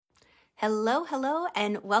Hello, hello,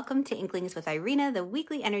 and welcome to Inklings with Irina, the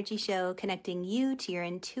weekly energy show connecting you to your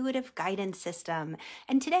intuitive guidance system.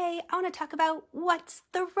 And today I want to talk about what's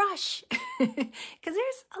the rush? Because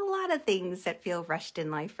there's a lot of things that feel rushed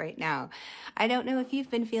in life right now. I don't know if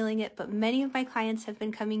you've been feeling it, but many of my clients have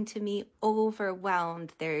been coming to me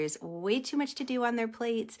overwhelmed. There's way too much to do on their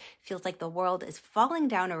plates. Feels like the world is falling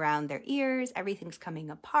down around their ears. Everything's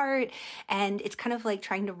coming apart. And it's kind of like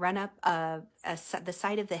trying to run up the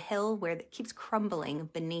side of the hill where it keeps crumbling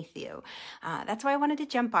beneath you. That's why I wanted to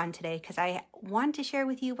jump on today, because I want to share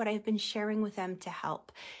with you what I've been sharing with them to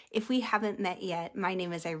help. If we haven't met yet, my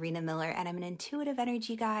name is Irina Miller, and I'm an intuitive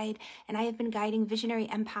energy guide, and I have been guiding visionary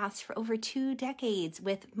empaths for over 2 decades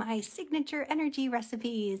with my signature energy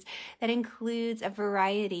recipes that includes a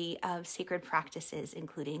variety of sacred practices,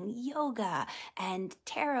 including yoga and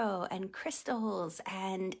tarot and crystals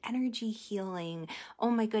and energy healing. Oh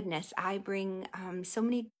my goodness, I bring so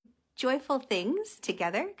many joyful things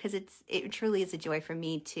together because it truly is a joy for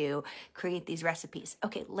me to create these recipes.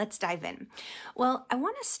 Okay, let's dive in. Well, I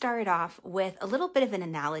want to start off with a little bit of an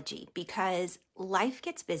analogy because life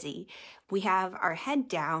gets busy. We have our head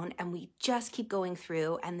down and we just keep going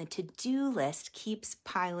through, and the to-do list keeps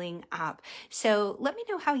piling up. So let me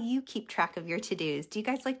know how you keep track of your to-dos. Do you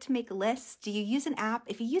guys like to make lists? Do you use an app?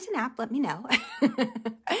 If you use an app, let me know.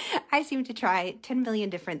 I seem to try 10 million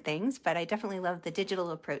different things, but I definitely love the digital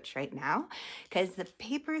approach right now because the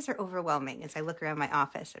papers are overwhelming as I look around my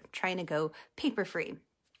office. I'm trying to go paper-free.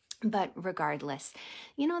 But regardless,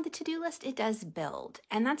 the to-do list, it does build.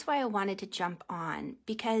 And that's why I wanted to jump on,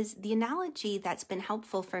 because the analogy that's been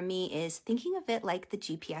helpful for me is thinking of it like the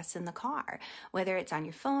GPS in the car. Whether it's on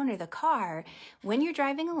your phone or the car, when you're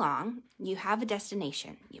driving along, you have a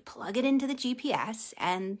destination. You plug it into the GPS,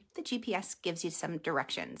 and the GPS gives you some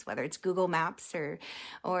directions, whether it's Google Maps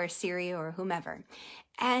or Siri or whomever.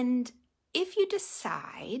 And if you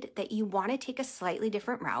decide that you want to take a slightly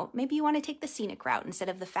different route, maybe you want to take the scenic route instead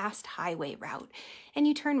of the fast highway route, and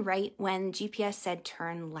you turn right when GPS said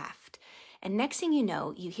turn left. And next thing you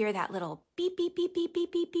know, you hear that little beep, beep, beep, beep,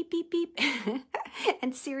 beep, beep, beep, beep, beep.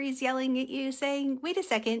 And Siri's yelling at you saying, wait a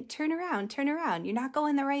second, turn around. You're not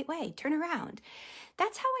going the right way, turn around.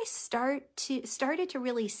 That's how I started to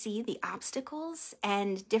really see the obstacles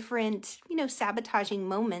and different, sabotaging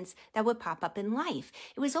moments that would pop up in life.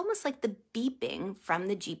 It was almost like the beeping from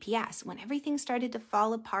the GPS when everything started to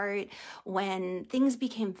fall apart, when things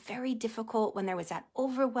became very difficult, when there was that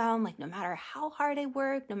overwhelm, like no matter how hard I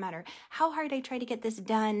work, no matter how hard I try to get this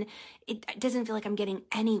done, it doesn't feel like I'm getting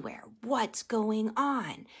anywhere. What's going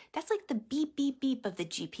on? That's like the beep, beep, beep of the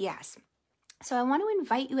GPS. So I want to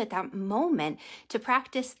invite you at that moment to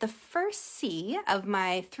practice the first C of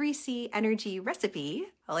my 3C energy recipe.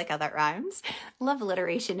 I like how that rhymes. Love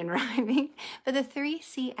alliteration and rhyming. But the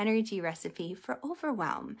 3C energy recipe for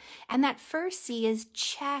overwhelm. And that first C is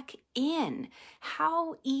check in.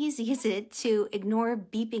 How easy is it to ignore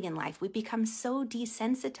beeping in life? We become so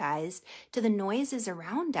desensitized to the noises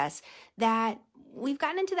around us that we've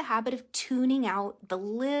gotten into the habit of tuning out the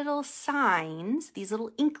little signs, these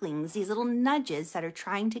little inklings, these little nudges that are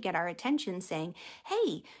trying to get our attention, saying,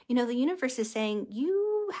 hey, the universe is saying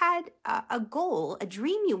you had a goal, a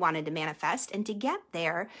dream you wanted to manifest, and to get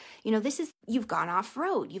there, you've gone off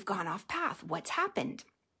road, you've gone off path. What's happened?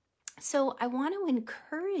 So I want to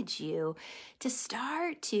encourage you to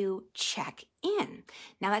start to check in.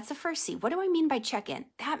 Now that's the first C. What do I mean by check in?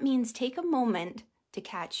 That means take a moment to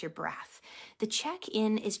catch your breath. The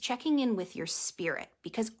check-in is checking in with your spirit,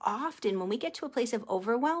 because often when we get to a place of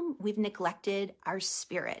overwhelm, we've neglected our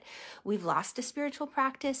spirit. We've lost a spiritual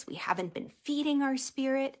practice. We haven't been feeding our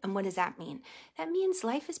spirit. And what does that mean? That means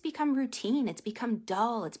life has become routine. It's become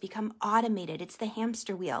dull. It's become automated. It's the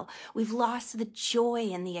hamster wheel. We've lost the joy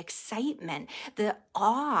and the excitement, the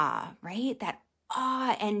awe, right? That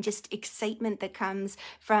awe and just excitement that comes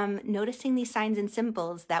from noticing these signs and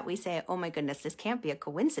symbols that we say, oh my goodness, this can't be a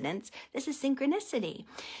coincidence. This is synchronicity.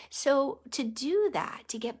 So to do that,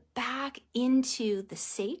 to get back into the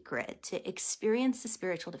sacred, to experience the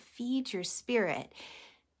spiritual, to feed your spirit,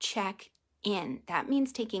 check in. That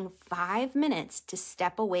means taking 5 minutes to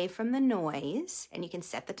step away from the noise, and you can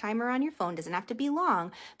set the timer on your phone, doesn't have to be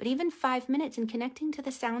long, but even 5 minutes in connecting to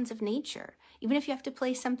the sounds of nature. Even if you have to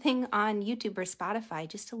play something on YouTube or Spotify,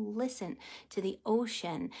 just to listen to the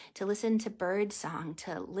ocean, to listen to bird song,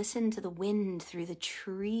 to listen to the wind through the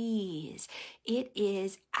trees. It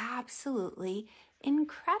is absolutely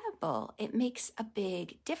incredible. It makes a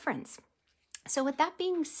big difference. So with that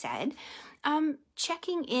being said,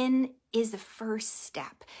 checking in is the first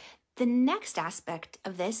step. The next aspect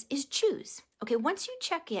of this is choose. Okay, once you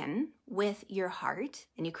check in with your heart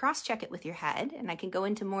and you cross-check it with your head, and I can go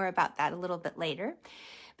into more about that a little bit later,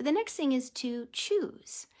 but the next thing is to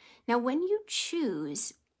choose. Now, when you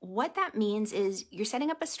choose, what that means is you're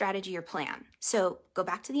setting up a strategy or plan. So go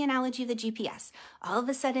back to the analogy of the GPS. All of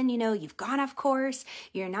a sudden, you've gone off course,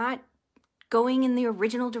 you're not going in the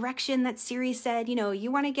original direction that Siri said,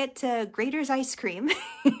 you want to get to Grater's Ice Cream.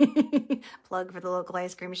 Plug for the local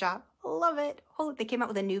ice cream shop. Love it. Oh, they came out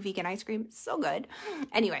with a new vegan ice cream. So good.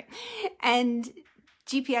 Anyway, and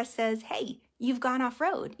GPS says, hey, you've gone off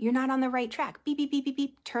road. You're not on the right track. Beep, beep, beep, beep,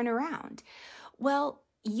 beep. Turn around. Well,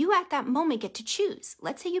 you at that moment get to choose.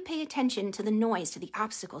 Let's say you pay attention to the noise, to the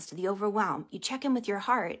obstacles, to the overwhelm. You check in with your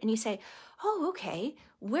heart and you say, oh, okay,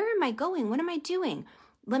 where am I going? What am I doing?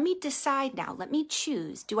 Let me decide now. Let me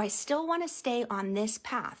choose. Do I still want to stay on this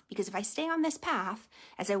path? Because if I stay on this path,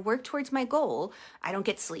 as I work towards my goal, I don't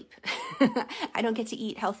get sleep. I don't get to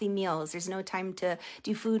eat healthy meals. There's no time to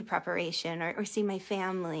do food preparation or see my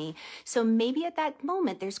family. So maybe at that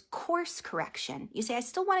moment, there's course correction. You say, I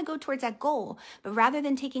still want to go towards that goal, but rather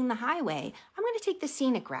than taking the highway, I'm going to take the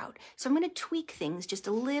scenic route. So I'm going to tweak things just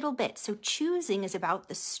a little bit. So choosing is about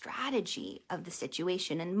the strategy of the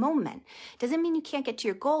situation and moment. Doesn't mean you can't get to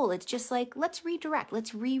your goal. It's just like, let's redirect,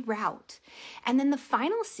 let's reroute. And then the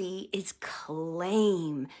final C is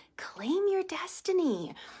claim. Claim your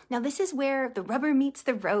destiny. Now, this is where the rubber meets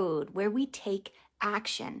the road, where we take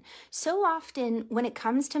action. So often when it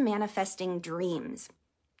comes to manifesting dreams,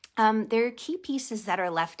 there are key pieces that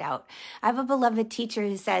are left out. I have a beloved teacher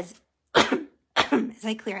who says, as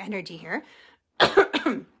I clear energy here,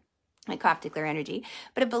 I cough to clear energy,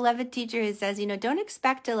 but a beloved teacher who says, don't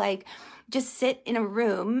expect to just sit in a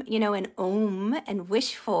room, and and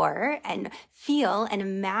wish for and feel and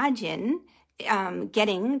imagine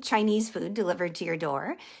getting Chinese food delivered to your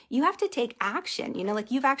door. You have to take action,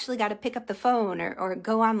 you've actually got to pick up the phone or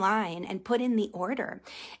go online and put in the order.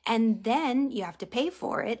 And then you have to pay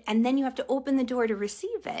for it. And then you have to open the door to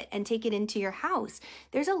receive it and take it into your house.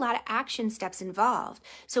 There's a lot of action steps involved.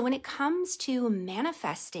 So when it comes to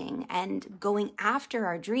manifesting and going after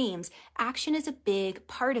our dreams, action is a big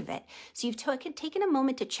part of it. So you've taken a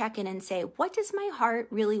moment to check in and say, what does my heart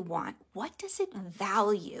really want? What does it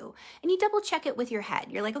value? And you double check it with your head.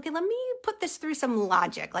 You're like, okay, let me put this through some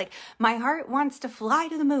logic. Like, my heart wants to fly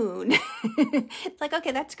to the moon. It's like,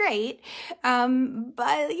 okay, that's great.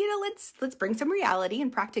 But let's bring some reality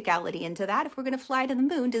and practicality into that. If we're going to fly to the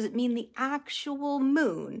moon, does it mean the actual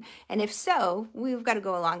moon? And if so, we've got to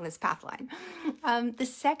go along this path line. The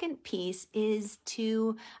second piece is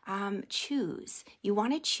to choose. You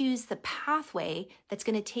want to choose the pathway that's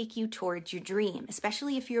going to take you towards your dream,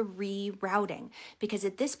 especially if you're rerouting. Because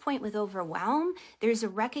at this point with overwhelm, there's a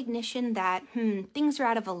recognition that things are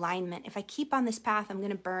out of alignment. If I keep on this path, I'm going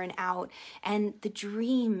to burn out. And the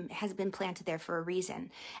dream has been planted there for a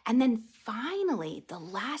reason. And then finally, the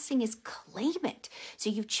last thing is claim it. So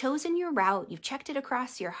you've chosen your route, you've checked it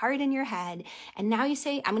across your heart and your head, and now you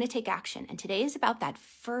say, I'm going to take action. And today is about that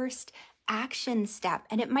first action step.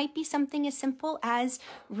 And it might be something as simple as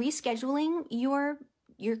rescheduling your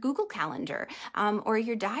Google Calendar or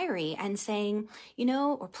your diary and saying,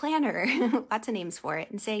 or planner, lots of names for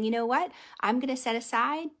it, and saying, you know what, I'm going to set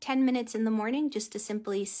aside 10 minutes in the morning just to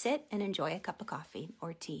simply sit and enjoy a cup of coffee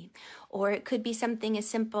or tea. Or it could be something as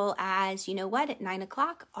simple as, you know what, at 9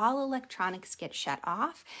 o'clock, all electronics get shut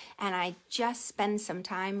off and I just spend some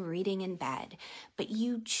time reading in bed. But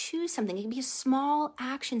you choose something. It can be a small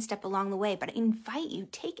action step along the way, but I invite you,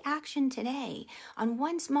 take action today on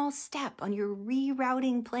one small step on your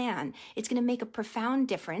rerouting plan. It's going to make a profound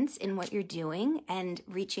difference in what you're doing and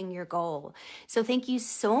reaching your goal. So thank you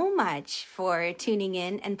so much for tuning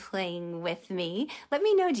in and playing with me. Let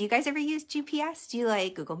me know, do you guys ever use GPS? Do you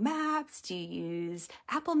like Google Maps? Do you use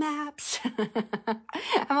Apple Maps?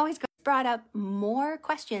 I'm always brought up more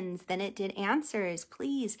questions than it did answers.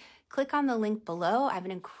 Please click on the link below. I have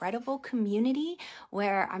an incredible community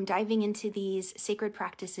where I'm diving into these sacred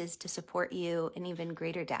practices to support you in even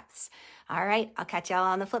greater depths. All right, I'll catch y'all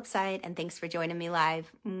on the flip side, and thanks for joining me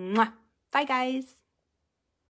live. Mwah. Bye, guys.